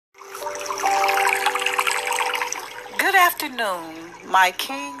afternoon, my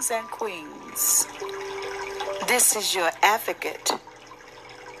kings and queens. This is your advocate,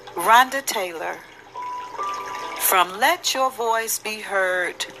 Rhonda Taylor, from Let Your Voice Be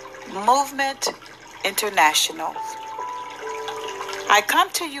Heard Movement International. I come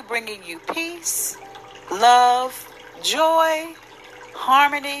to you bringing you peace, love, joy,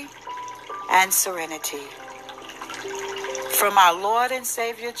 harmony, and serenity from our Lord and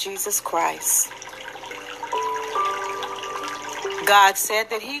Savior Jesus Christ. God said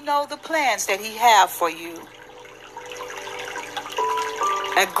that He knows the plans that He have for you.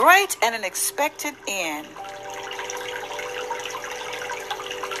 A great and an expected end.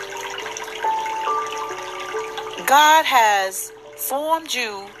 God has formed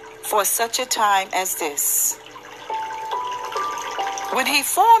you for such a time as this. When He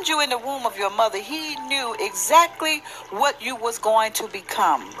formed you in the womb of your mother, He knew exactly what you was going to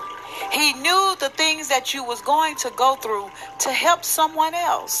become. He knew the things that you was going to go through to help someone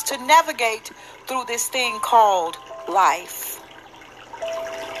else, to navigate through this thing called life.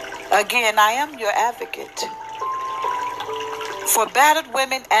 Again, I am your advocate for battered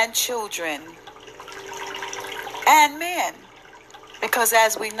women and children and men, because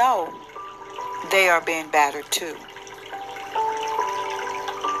as we know, they are being battered too.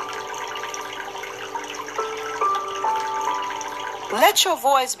 Let Your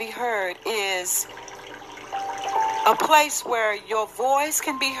Voice Be Heard is a place where your voice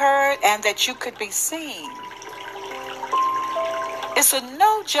can be heard and that you could be seen. It's a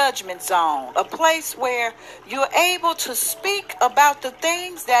no judgment zone, a place where you're able to speak about the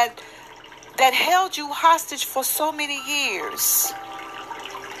things that held you hostage for so many years.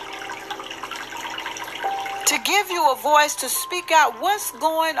 To give you a voice to speak out what's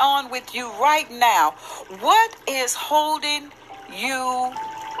going on with you right now. What is holding you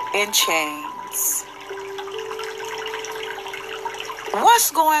in chains? What's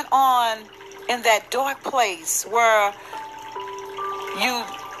going on in that dark place where you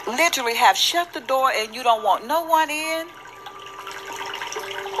literally have shut the door and you don't want no one in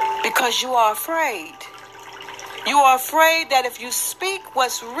because you are afraid? You are afraid that if you speak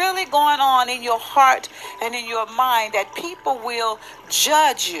what's really going on in your heart and in your mind, that people will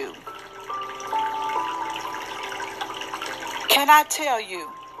judge you. Can I tell you,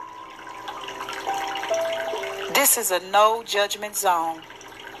 this is a no judgment zone.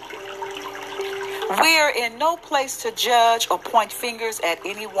 We're in no place to judge or point fingers at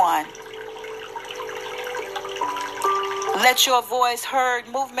anyone. Let Your Voice Heard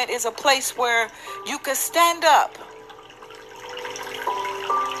movement is a place where you can stand up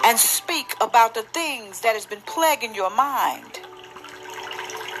and speak about the things that has been plaguing your mind.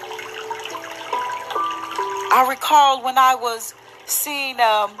 I recall when I was seeing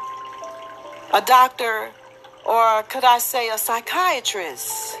a doctor, or could I say a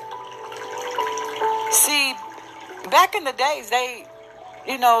psychiatrist. See, back in the days, they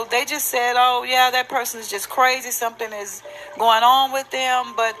just said, oh yeah, that person is just crazy. Something is going on with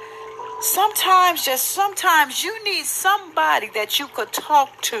them. But sometimes you need somebody that you could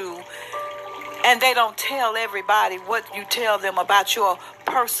talk to, and they don't tell everybody what you tell them about your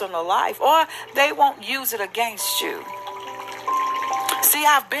personal life, or they won't use it against you. See,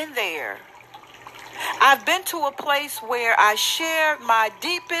 I've been there. I've been to a place where I shared my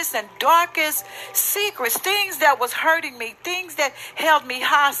deepest and darkest secrets, things that was hurting me, things that held me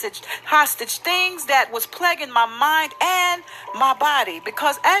hostage, things that was plaguing my mind and my body.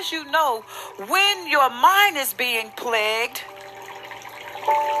 Because as you know, when your mind is being plagued,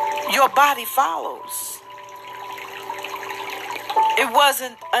 your body follows. It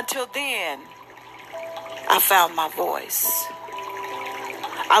wasn't until then I found my voice.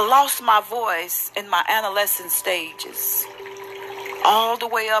 I lost my voice in my adolescent stages, all the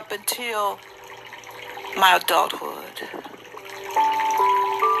way up until my adulthood.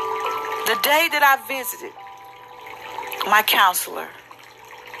 The day that I visited my counselor,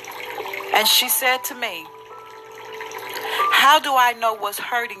 and she said to me, how do I know what's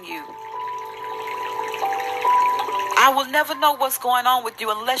hurting you? I will never know what's going on with you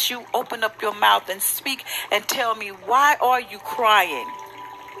unless you open up your mouth and speak and tell me, why are you crying?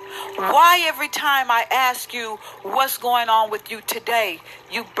 Why every time I ask you what's going on with you today,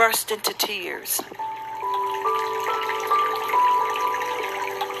 you burst into tears?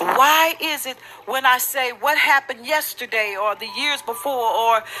 Why is it when I say what happened yesterday or the years before,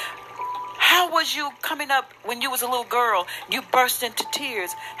 or how was you coming up when you was a little girl, you burst into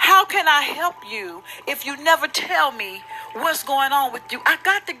tears? How can I help you if you never tell me what's going on with you? I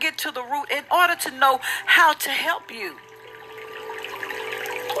got to get to the root in order to know how to help you.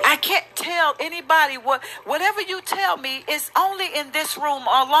 I can't tell anybody whatever you tell me is only in this room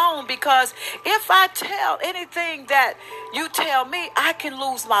alone, because if I tell anything that you tell me, I can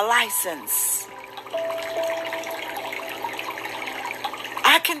lose my license.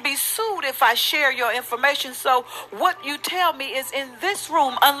 I can be sued if I share your information. So what you tell me is in this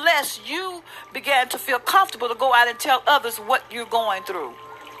room, unless you begin to feel comfortable to go out and tell others what you're going through.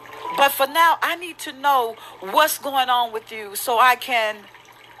 But for now, I need to know what's going on with you so I can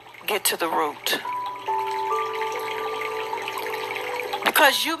get to the root.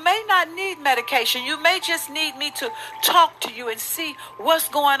 Because you may not need medication. You may just need me to talk to you and see what's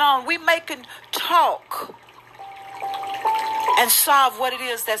going on. We can talk and solve what it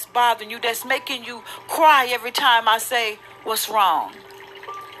is that's bothering you, that's making you cry every time I say, what's wrong?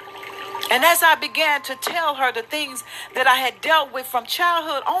 And as I began to tell her the things that I had dealt with from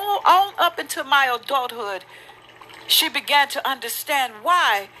childhood on up into my adulthood, she began to understand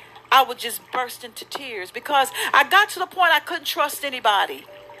why I would just burst into tears, because I got to the point I couldn't trust anybody.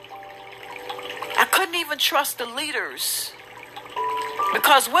 I couldn't even trust the leaders,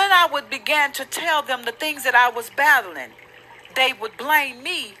 because when I would begin to tell them the things that I was battling, they would blame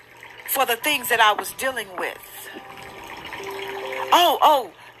me for the things that I was dealing with.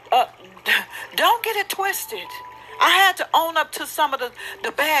 Don't get it twisted. I had to own up to some of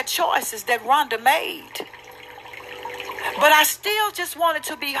the bad choices that Rhonda made. But I still just wanted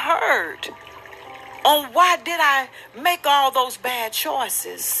to be heard on why did I make all those bad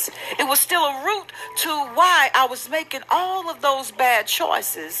choices. It was still a root to why I was making all of those bad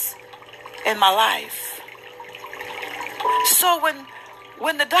choices in my life. So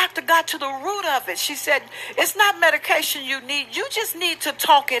when the doctor got to the root of it, she said, it's not medication you need. You just need to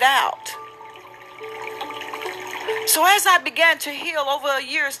talk it out. So as I began to heal over a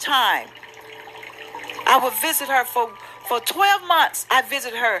year's time, I would visit her for 12 months. I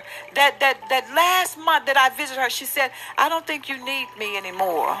visited her. That last month that I visited her, she said, I don't think you need me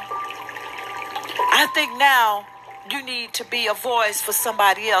anymore. I think now you need to be a voice for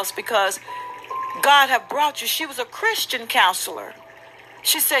somebody else, because God have brought you. She was a Christian counselor.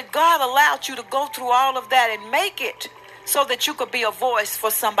 She said, God allowed you to go through all of that and make it so that you could be a voice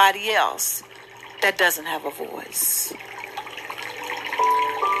for somebody else that doesn't have a voice.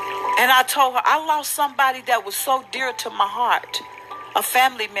 And I told her, I lost somebody that was so dear to my heart, a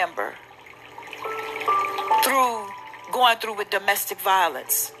family member, going through with domestic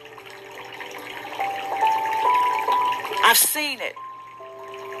violence. I've seen it.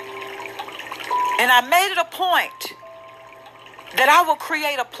 And I made it a point that I will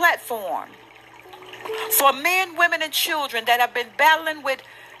create a platform for men, women, and children that have been battling with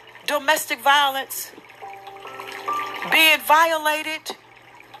domestic violence, being violated.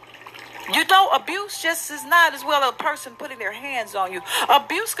 You know, abuse just is not as well a person putting their hands on you.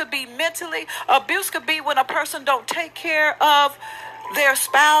 Abuse could be mentally. Abuse could be when a person don't take care of their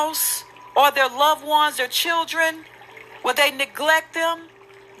spouse or their loved ones, their children, when they neglect them.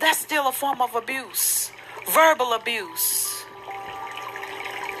 That's still a form of abuse. Verbal abuse.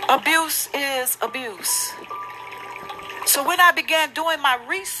 Abuse is abuse. So when I began doing my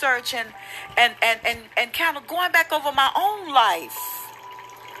research and kind of going back over my own life,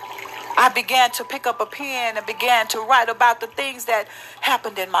 I began to pick up a pen and began to write about the things that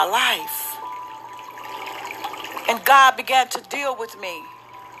happened in my life. And God began to deal with me.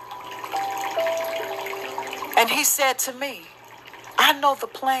 And he said to me, I know the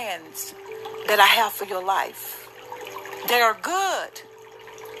plans that I have for your life. They are good.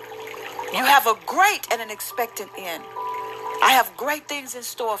 You have a great and an expectant end. I have great things in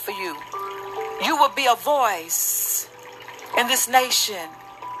store for you. You will be a voice in this nation.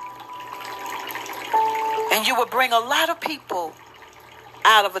 And you will bring a lot of people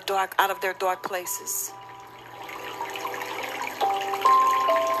out of their dark places.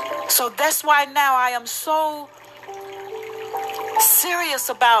 So that's why now I am so serious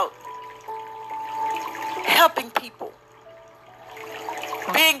about helping people.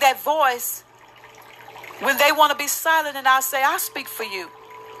 Being that voice when they want to be silent, and I say, I speak for you.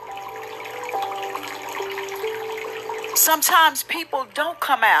 Sometimes people don't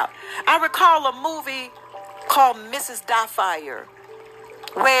come out. I recall a movie called Mrs. Doubtfire,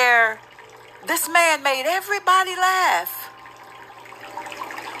 where this man made everybody laugh.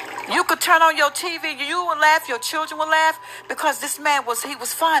 You could turn on your TV, you would laugh, your children would laugh, because this man was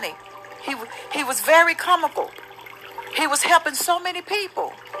funny. He was very comical. He was helping so many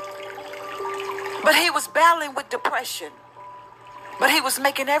people. But he was battling with depression. But he was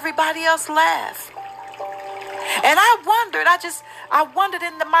making everybody else laugh. And I wondered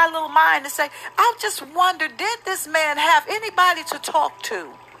in my little mind to say, I just wondered, did this man have anybody to talk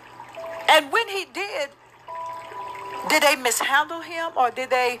to And when he did they mishandle him, or did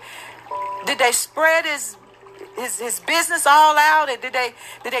they spread his business all out, and did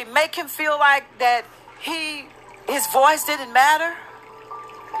they make him feel like that his voice didn't matter?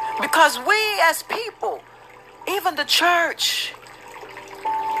 Because we as people, even the church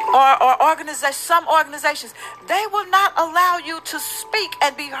or organization, some organizations, they will not allow you to speak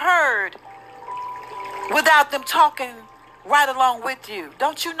and be heard without them talking right along with you.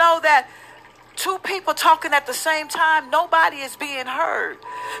 Don't you know that two people talking at the same time, nobody is being heard?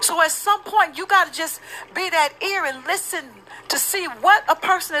 So at some point, you got to just be that ear and listen to see what a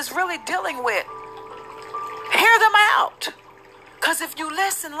person is really dealing with. Hear them out. Because if you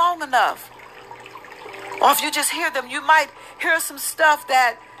listen long enough, or if you just hear them, you might hear some stuff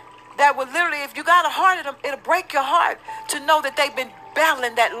that would literally, if you got a heart, it'll break your heart to know that they've been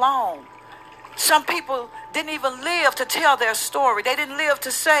battling that long. Some people didn't even live to tell their story. They didn't live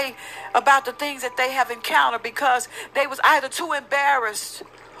to say about the things that they have encountered because they was either too embarrassed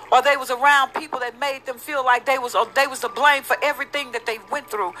or they was around people that made them feel like they was to blame for everything that they went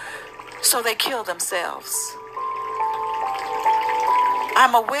through. So they killed themselves.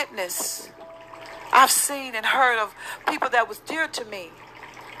 I'm a witness. I've seen and heard of people that was dear to me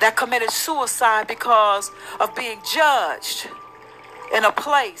that committed suicide because of being judged in a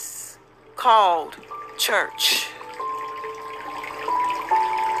place called church.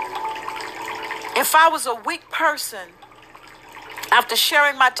 If I was a weak person, after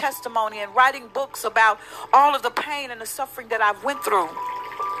sharing my testimony and writing books about all of the pain and the suffering that I've went through,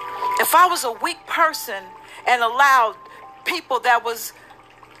 if I was a weak person and allowed people that was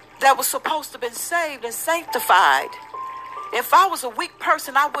supposed to have been saved and sanctified, if I was a weak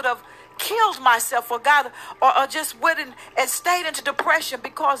person, I would have killed myself or just went and stayed into depression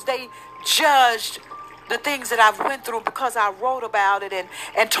because they judged the things that I've went through, because I wrote about it and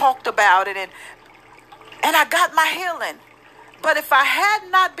talked about it and I got my healing. But if I had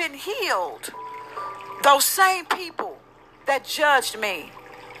not been healed, those same people that judged me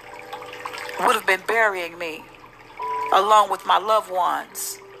would have been burying me along with my loved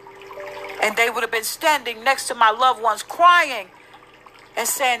ones. And they would have been standing next to my loved ones crying and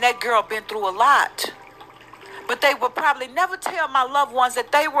saying, that girl been through a lot. But they would probably never tell my loved ones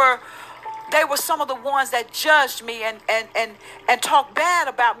that they were some of the ones that judged me and talked bad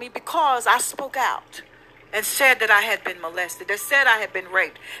about me because I spoke out and said that I had been molested. They said I had been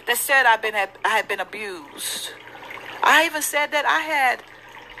raped. They said I had been abused. I even said that I had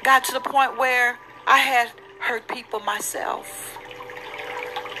got to the point where I had hurt people myself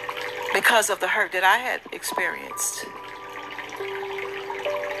because of the hurt that I had experienced.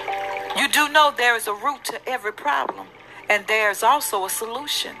 You do know there is a root to every problem, and there's also a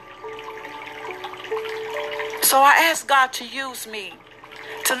solution. So I ask God to use me,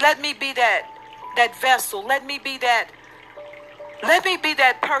 to let me be that vessel. Let me be that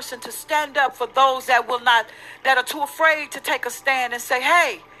person to stand up for those that are too afraid to take a stand and say,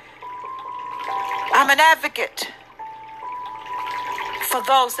 hey, I'm an advocate for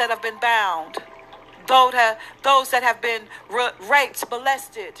those that have been bound, those that have been raped,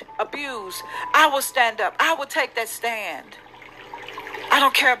 molested, abused. I will stand up. I will take that stand. I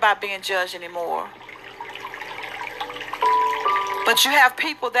don't care about being judged anymore. But you have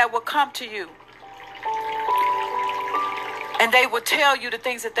people that will come to you and they will tell you the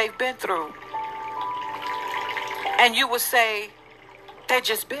things that they've been through. And you will say, they're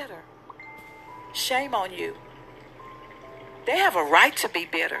just bitter. Shame on you. They have a right to be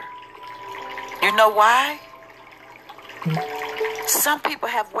bitter. You know why? Some people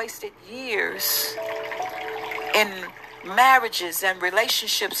have wasted years in marriages and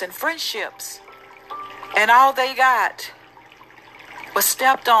relationships and friendships, and all they got was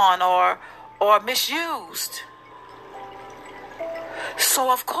stepped on or misused.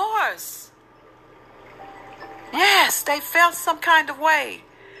 So of course, yes, they felt some kind of way.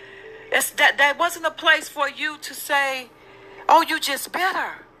 That wasn't a place for you to say, oh, you just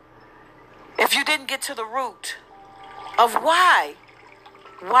bitter. If you didn't get to the root of why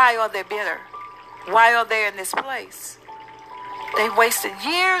are they bitter? Why are they in this place? They wasted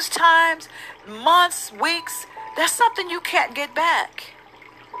years, times, months, weeks. That's something you can't get back.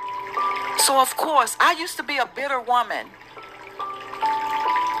 So of course, I used to be a bitter woman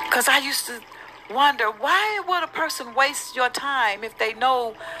because I used to wonder, why would a person waste your time if they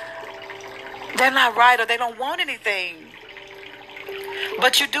know they're not right or they don't want anything?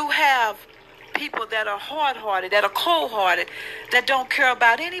 But you do have people that are hard-hearted, that are cold-hearted, that don't care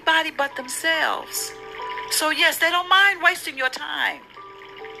about anybody but themselves. So yes, they don't mind wasting your time.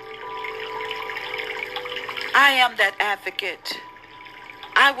 I am that advocate.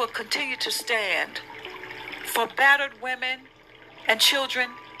 I will continue to stand for battered women and children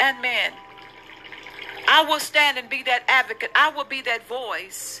and men. I will stand and be that advocate. I will be that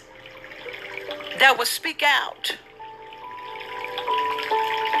voice that will speak out.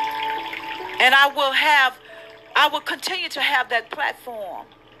 And I will continue to have that platform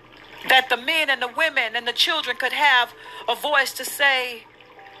that the men and the women and the children could have a voice to say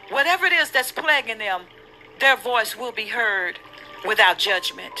whatever it is that's plaguing them, their voice will be heard without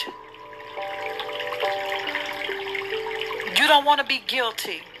judgment. You don't want to be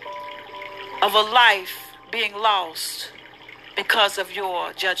guilty of a life being lost because of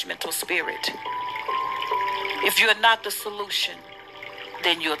your judgmental spirit. If you're not the solution,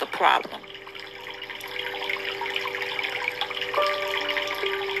 then you're the problem.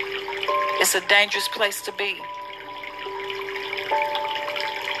 It's a dangerous place to be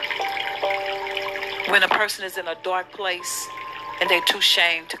when a person is in a dark place and they're too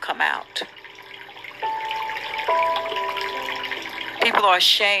ashamed to come out. People are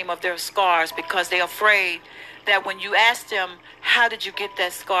ashamed of their scars because they're afraid that when you ask them, how did you get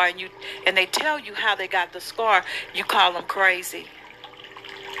that scar? And they tell you how they got the scar, you call them crazy.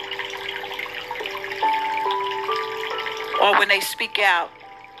 Or when they speak out,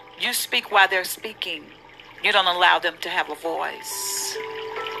 you speak while they're speaking. You don't allow them to have a voice.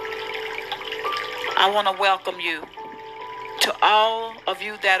 I want to welcome you to all of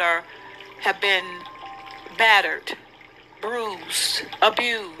you that have been battered, bruised,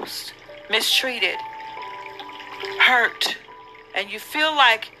 abused, mistreated, hurt, and you feel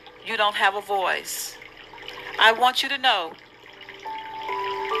like you don't have a voice. I want you to know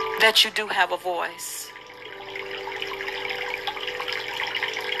that you do have a voice.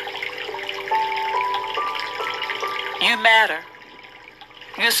 You matter.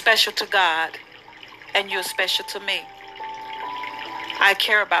 You're special to God, and you're special to me. I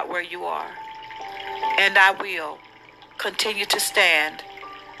care about where you are, and I will continue to stand.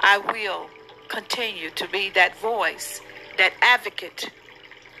 I will continue to be that voice, that advocate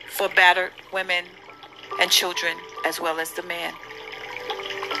for battered women and children as well as the men.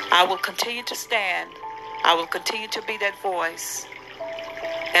 I will continue to stand. I will continue to be that voice.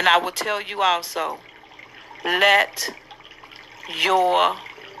 And I will tell you also, let your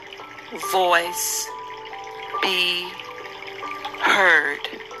voice be heard.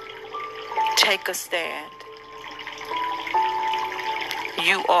 Take a stand.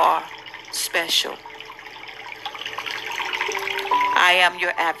 You are special. I am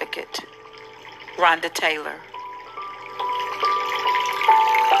your advocate, Rhonda Taylor.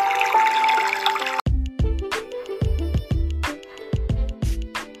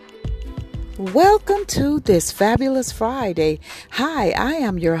 Welcome to this fabulous Friday. Hi, I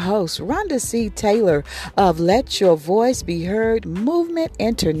am your host, Rhonda C. Taylor of Let Your Voice Be Heard Movement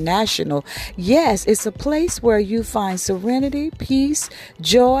International. Yes, it's a place where you find serenity, peace,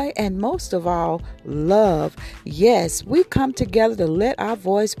 joy, and most of all, love. Yes, we come together to let our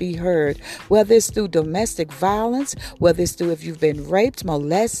voice be heard, whether it's through domestic violence, whether it's through if you've been raped,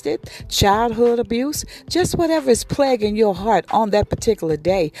 molested, childhood abuse, just whatever is plaguing your heart on that particular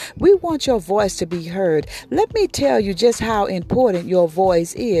day. We want your voice to be heard. Let me tell you just how important your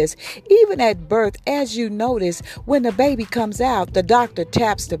voice is. Even at birth, as you notice, when the baby comes out, the doctor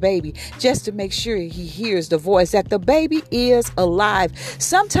taps the baby just to make sure he hears the voice, that the baby is alive.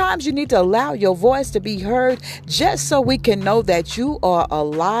 Sometimes you need to allow your voice to be heard just so we can know that you are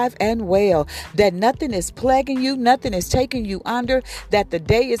alive and well, that nothing is plaguing you, nothing is taking you under, that the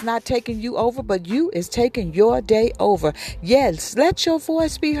day is not taking you over, but you is taking your day over. Yes, let your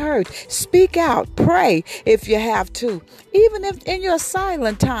voice be heard. Speak out, pray if you have to. Even if in your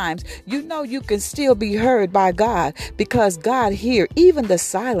silent times, you know you can still be heard by God, because God hears even the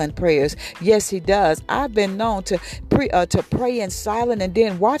silent prayers. Yes, He does. I've been known to pray in silence and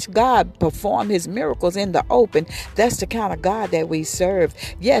then watch God perform His miracles in the open. That's the kind of God that we serve.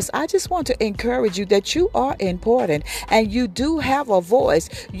 Yes, I just want to encourage you that you are important and you do have a voice.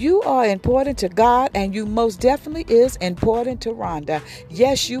 You are important to God, and you most definitely is important to Rhonda.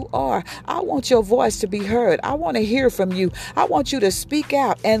 Yes, you are. I want your voice to be heard. I want to hear from you. I want you to speak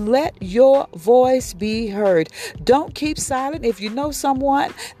out and let your voice be heard. Don't keep silent. If you know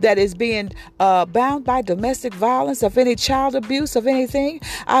someone that is being bound by domestic violence, of any child abuse, of anything,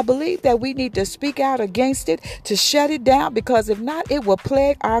 I believe that we need to speak out against it, to shut it down, because if not, it will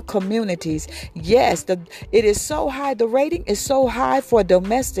plague our communities. Yes, it is so high. The rating is so high for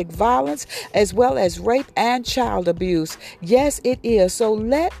domestic violence as well as rape and child abuse. Yes, it is. So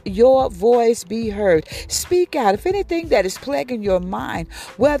let your voice voice be heard. Speak out. If anything that is plaguing your mind,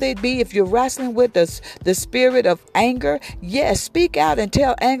 whether it be if you're wrestling with the spirit of anger, yes, speak out and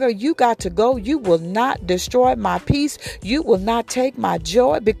tell anger, you got to go. You will not destroy my peace. You will not take my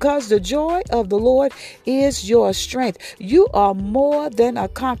joy, because the joy of the Lord is your strength. You are more than a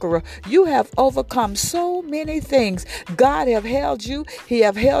conqueror. You have overcome so many things. God have held you. He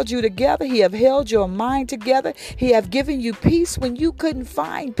have held you together. He have held your mind together. He have given you peace when you couldn't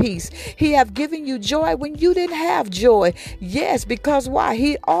find peace. He have given you joy when you didn't have joy. Yes, because why?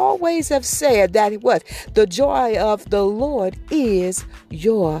 He always have said that what? The joy of the Lord is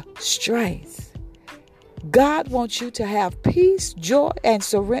your strength. God wants you to have peace, joy, and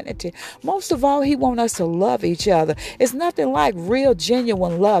serenity. Most of all, He wants us to love each other. It's nothing like real,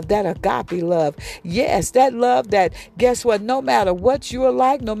 genuine love, that agape love. Yes, that love that, guess what, no matter what you're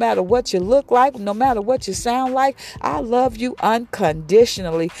like, no matter what you look like, no matter what you sound like, I love you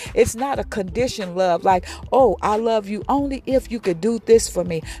unconditionally. It's not a conditioned love like, oh, I love you only if you could do this for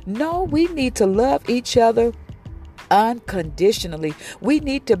me. No, we need to love each other unconditionally. We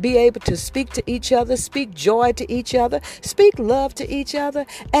need to be able to speak to each other, speak joy to each other, speak love to each other,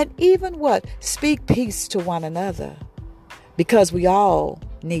 and even what? Speak peace to one another. Because we all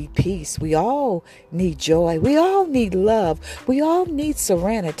need peace. We all need joy. We all need love. We all need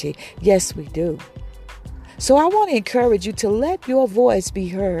serenity. Yes, we do. So I want to encourage you to let your voice be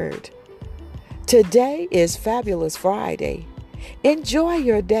heard. Today is Fabulous Friday. Enjoy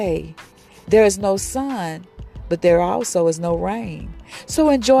your day. There is no sun, but there also is no rain. So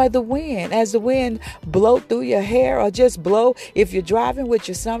enjoy the wind. As the wind blow through your hair, or just blow, if you're driving with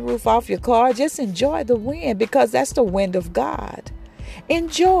your sunroof off your car, just enjoy the wind, because that's the wind of God.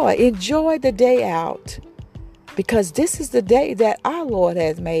 Enjoy the day out, because this is the day that our Lord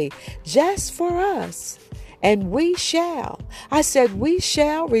has made just for us. And we shall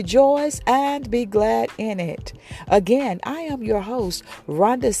rejoice and be glad in it. Again, I am your host,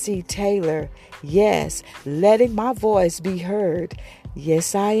 Rhonda C. Taylor. Yes, letting my voice be heard.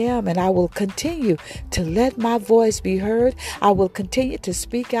 Yes, I am. And I will continue to let my voice be heard. I will continue to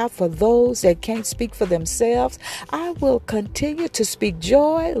speak out for those that can't speak for themselves. I will continue to speak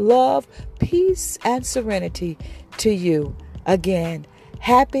joy, love, peace, and serenity to you. Again,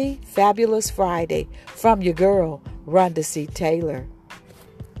 happy, fabulous Friday from your girl, Rhonda C. Taylor.